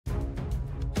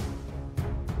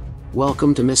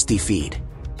Welcome to Misty Feed.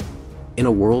 In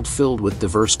a world filled with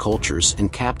diverse cultures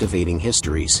and captivating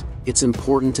histories, it's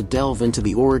important to delve into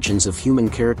the origins of human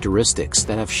characteristics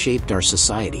that have shaped our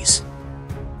societies.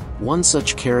 One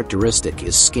such characteristic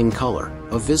is skin color,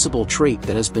 a visible trait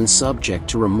that has been subject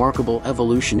to remarkable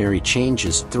evolutionary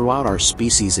changes throughout our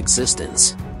species'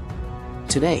 existence.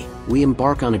 Today, we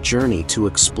embark on a journey to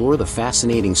explore the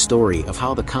fascinating story of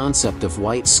how the concept of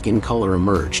white skin color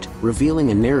emerged,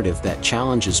 revealing a narrative that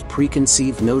challenges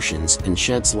preconceived notions and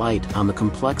sheds light on the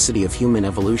complexity of human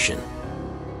evolution.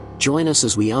 Join us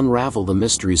as we unravel the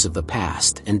mysteries of the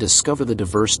past and discover the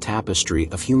diverse tapestry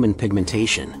of human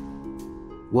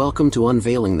pigmentation. Welcome to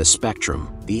Unveiling the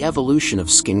Spectrum, the evolution of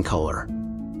skin color.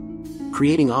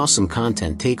 Creating awesome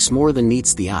content takes more than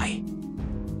meets the eye.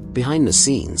 Behind the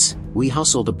scenes, we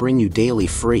hustle to bring you daily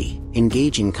free,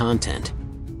 engaging content.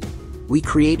 We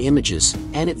create images,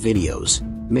 edit videos,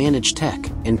 manage tech,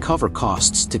 and cover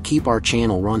costs to keep our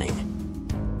channel running.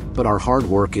 But our hard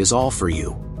work is all for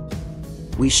you.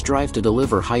 We strive to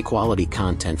deliver high-quality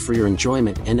content for your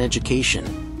enjoyment and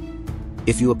education.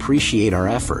 If you appreciate our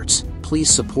efforts, please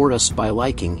support us by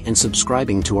liking and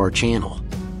subscribing to our channel.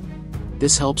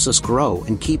 This helps us grow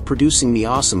and keep producing the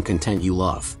awesome content you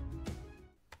love.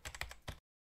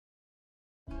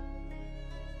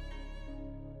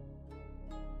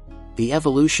 The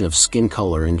evolution of skin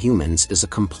color in humans is a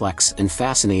complex and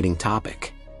fascinating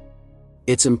topic.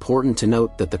 It's important to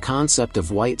note that the concept of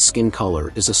white skin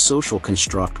color is a social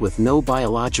construct with no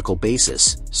biological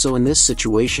basis, so in this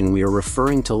situation we are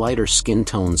referring to lighter skin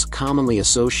tones commonly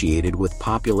associated with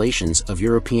populations of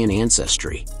European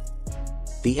ancestry.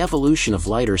 The evolution of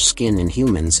lighter skin in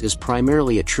humans is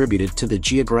primarily attributed to the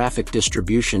geographic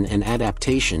distribution and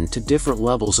adaptation to different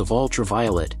levels of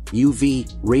ultraviolet,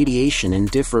 UV, radiation in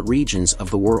different regions of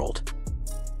the world.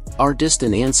 Our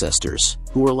distant ancestors,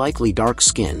 who were likely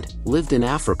dark-skinned, lived in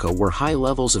Africa where high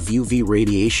levels of UV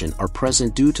radiation are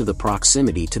present due to the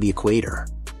proximity to the equator.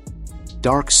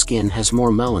 Dark skin has more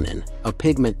melanin, a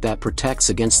pigment that protects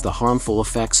against the harmful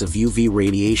effects of UV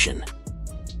radiation.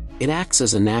 It acts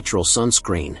as a natural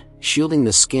sunscreen, shielding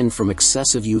the skin from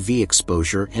excessive UV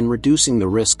exposure and reducing the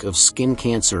risk of skin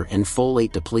cancer and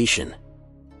folate depletion.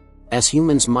 As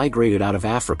humans migrated out of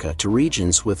Africa to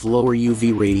regions with lower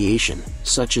UV radiation,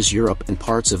 such as Europe and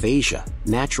parts of Asia,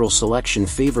 natural selection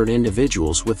favored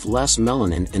individuals with less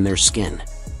melanin in their skin.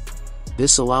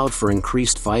 This allowed for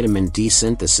increased vitamin D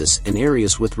synthesis in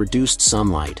areas with reduced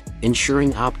sunlight,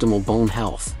 ensuring optimal bone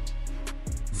health.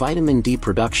 Vitamin D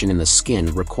production in the skin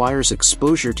requires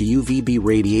exposure to UVB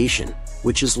radiation,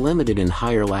 which is limited in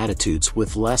higher latitudes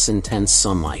with less intense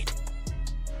sunlight.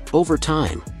 Over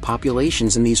time,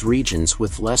 populations in these regions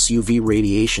with less UV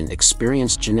radiation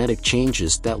experienced genetic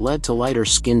changes that led to lighter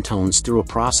skin tones through a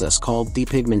process called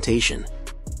depigmentation.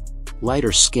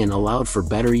 Lighter skin allowed for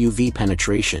better UV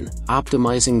penetration,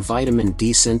 optimizing vitamin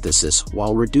D synthesis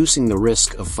while reducing the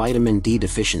risk of vitamin D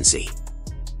deficiency.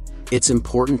 It's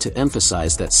important to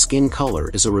emphasize that skin color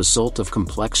is a result of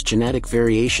complex genetic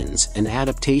variations and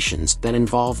adaptations that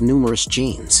involve numerous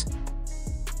genes.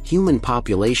 Human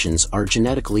populations are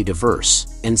genetically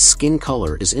diverse, and skin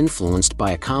color is influenced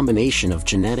by a combination of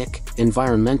genetic,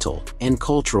 environmental, and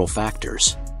cultural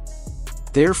factors.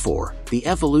 Therefore, the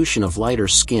evolution of lighter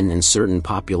skin in certain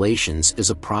populations is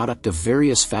a product of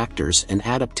various factors and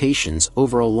adaptations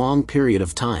over a long period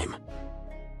of time.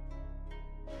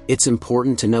 It's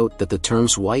important to note that the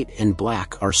terms white and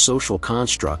black are social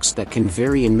constructs that can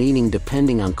vary in meaning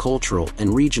depending on cultural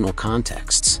and regional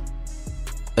contexts.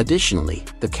 Additionally,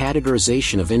 the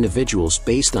categorization of individuals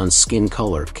based on skin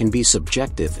color can be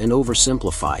subjective and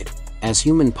oversimplified, as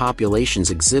human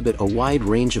populations exhibit a wide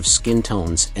range of skin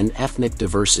tones and ethnic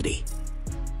diversity.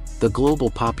 The global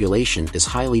population is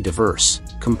highly diverse,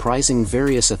 comprising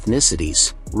various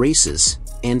ethnicities, races,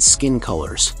 and skin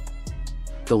colors.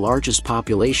 The largest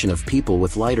population of people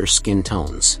with lighter skin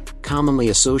tones, commonly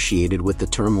associated with the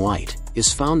term white,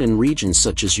 is found in regions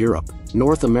such as Europe,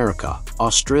 North America,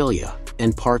 Australia,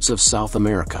 and parts of South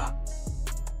America.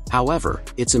 However,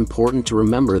 it's important to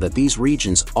remember that these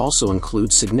regions also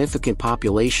include significant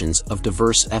populations of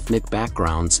diverse ethnic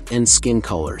backgrounds and skin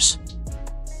colors.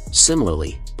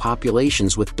 Similarly,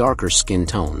 populations with darker skin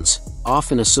tones,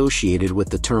 often associated with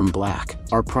the term black,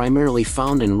 are primarily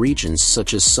found in regions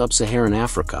such as Sub-Saharan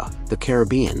Africa, the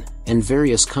Caribbean, and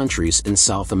various countries in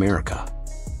South America.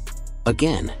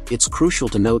 Again, it's crucial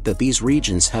to note that these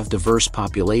regions have diverse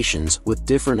populations with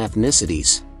different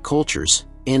ethnicities, cultures,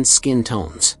 and skin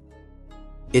tones.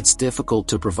 It's difficult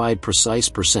to provide precise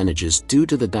percentages due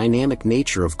to the dynamic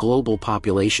nature of global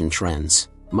population trends,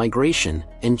 migration,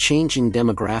 and changing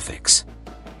demographics.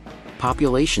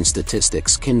 Population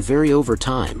statistics can vary over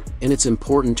time, and it's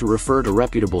important to refer to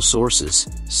reputable sources,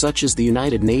 such as the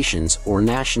United Nations or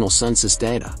National Census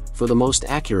data, for the most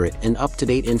accurate and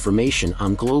up-to-date information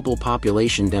on global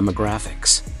population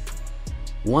demographics.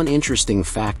 One interesting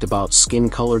fact about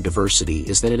skin color diversity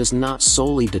is that it is not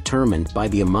solely determined by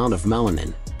the amount of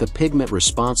melanin, the pigment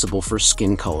responsible for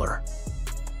skin color.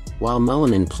 While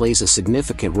melanin plays a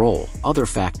significant role, other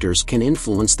factors can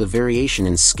influence the variation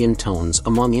in skin tones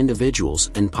among individuals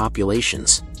and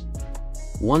populations.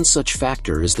 One such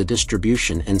factor is the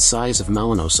distribution and size of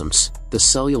melanosomes, the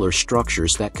cellular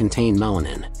structures that contain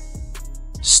melanin.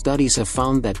 Studies have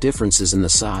found that differences in the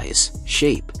size,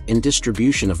 shape, and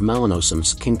distribution of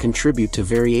melanosomes can contribute to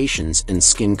variations in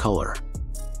skin color.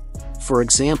 For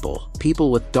example,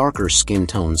 people with darker skin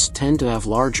tones tend to have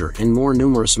larger and more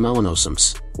numerous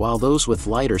melanosomes, while those with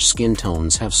lighter skin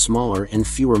tones have smaller and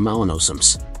fewer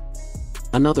melanosomes.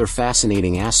 Another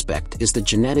fascinating aspect is the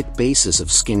genetic basis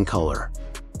of skin color.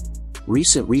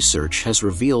 Recent research has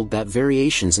revealed that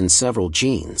variations in several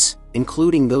genes,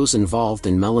 including those involved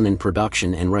in melanin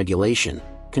production and regulation,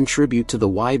 contribute to the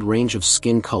wide range of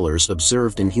skin colors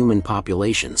observed in human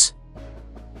populations.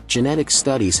 Genetic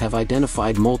studies have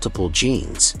identified multiple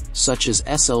genes, such as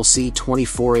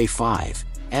SLC24A5,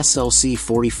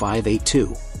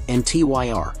 SLC45A2, and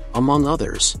TYR, among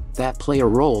others, that play a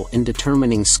role in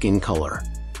determining skin color.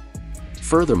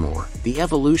 Furthermore, the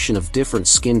evolution of different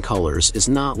skin colors is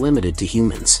not limited to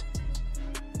humans.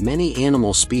 Many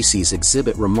animal species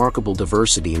exhibit remarkable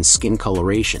diversity in skin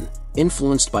coloration,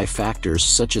 influenced by factors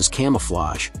such as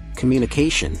camouflage,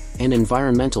 communication, and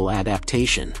environmental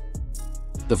adaptation.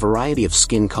 The variety of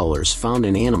skin colors found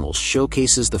in animals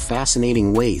showcases the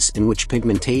fascinating ways in which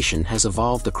pigmentation has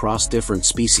evolved across different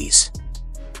species.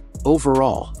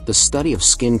 Overall, the study of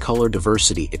skin color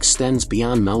diversity extends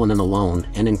beyond melanin alone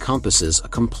and encompasses a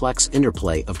complex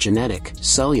interplay of genetic,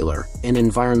 cellular, and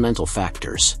environmental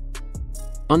factors.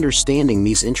 Understanding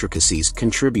these intricacies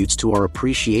contributes to our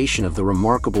appreciation of the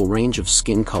remarkable range of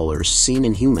skin colors seen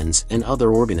in humans and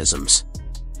other organisms.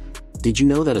 Did you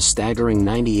know that a staggering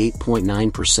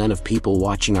 98.9% of people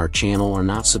watching our channel are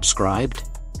not subscribed?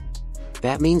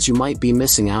 That means you might be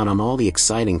missing out on all the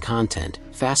exciting content,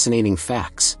 fascinating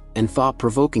facts, and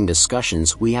thought-provoking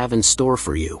discussions we have in store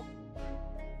for you.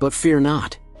 But fear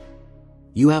not.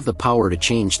 You have the power to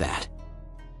change that.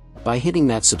 By hitting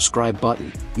that subscribe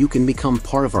button, you can become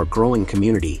part of our growing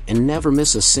community and never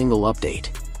miss a single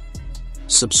update.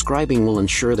 Subscribing will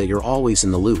ensure that you're always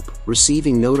in the loop,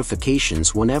 receiving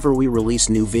notifications whenever we release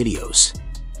new videos.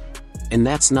 And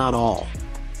that's not all.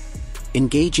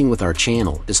 Engaging with our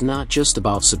channel is not just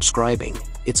about subscribing,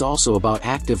 it's also about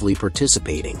actively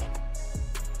participating.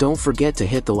 Don't forget to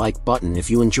hit the like button if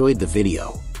you enjoyed the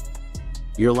video.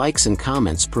 Your likes and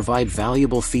comments provide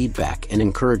valuable feedback and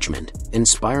encouragement,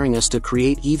 inspiring us to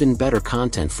create even better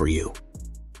content for you.